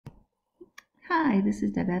Hi, this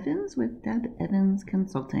is Deb Evans with Deb Evans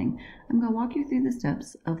Consulting. I'm going to walk you through the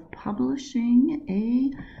steps of publishing a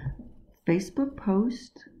Facebook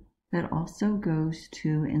post that also goes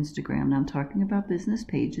to Instagram. Now I'm talking about business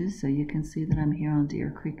pages, so you can see that I'm here on Deer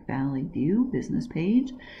Creek Valley View business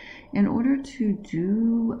page. In order to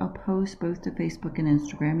do a post both to Facebook and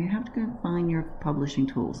Instagram, you have to go find your publishing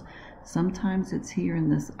tools. Sometimes it's here in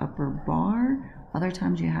this upper bar. Other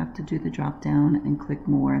times you have to do the drop down and click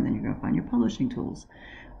more, and then you're going to find your publishing tools.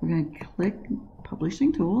 We're going to click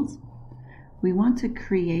publishing tools. We want to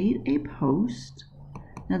create a post.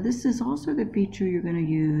 Now this is also the feature you're going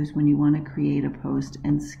to use when you want to create a post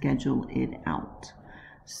and schedule it out.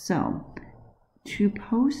 So to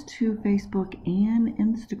post to Facebook and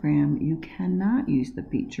Instagram, you cannot use the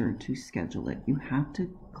feature to schedule it. You have to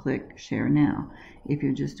click share now. If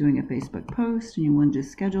you're just doing a Facebook post and you want to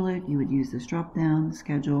just schedule it, you would use this drop down,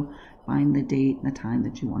 schedule, find the date and the time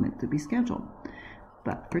that you want it to be scheduled.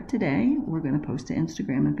 But for today, we're going to post to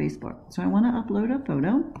Instagram and Facebook. So I want to upload a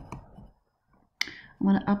photo. I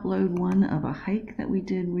want to upload one of a hike that we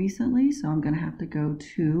did recently. So I'm going to have to go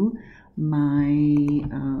to my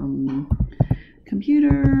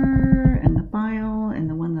computer and the file, and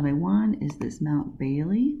the one that I want is this Mount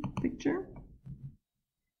Bailey picture.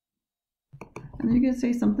 And then you're going to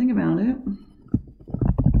say something about it.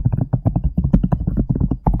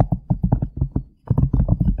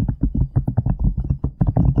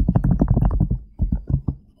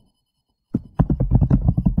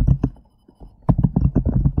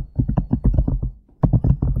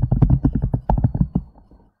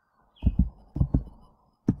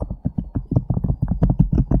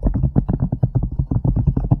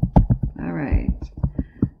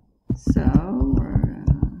 So we're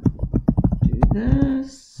going to do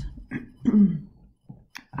this.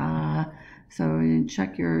 So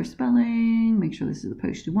check your spelling, make sure this is the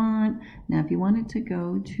post you want. Now if you wanted to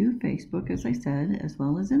go to Facebook, as I said, as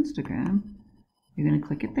well as Instagram, you're going to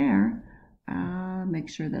click it there. Make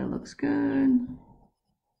sure that it looks good.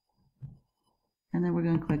 And then we're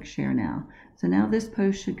going to click share now. So now this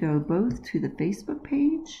post should go both to the Facebook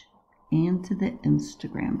page and to the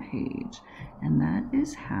Instagram page. And that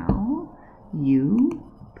is how you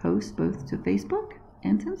post both to Facebook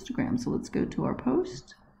and to Instagram. So let's go to our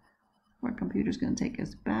post. Our computer's going to take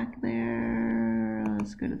us back there.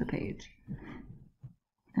 Let's go to the page.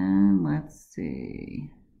 And let's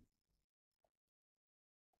see.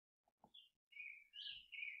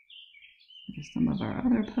 Here's some of our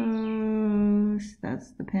other posts.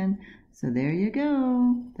 That's the pin. So there you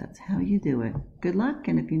go. That's how you do it. Good luck,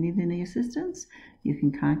 and if you need any assistance, you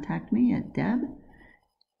can contact me at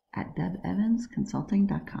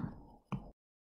Deb@DebEvansConsulting.com.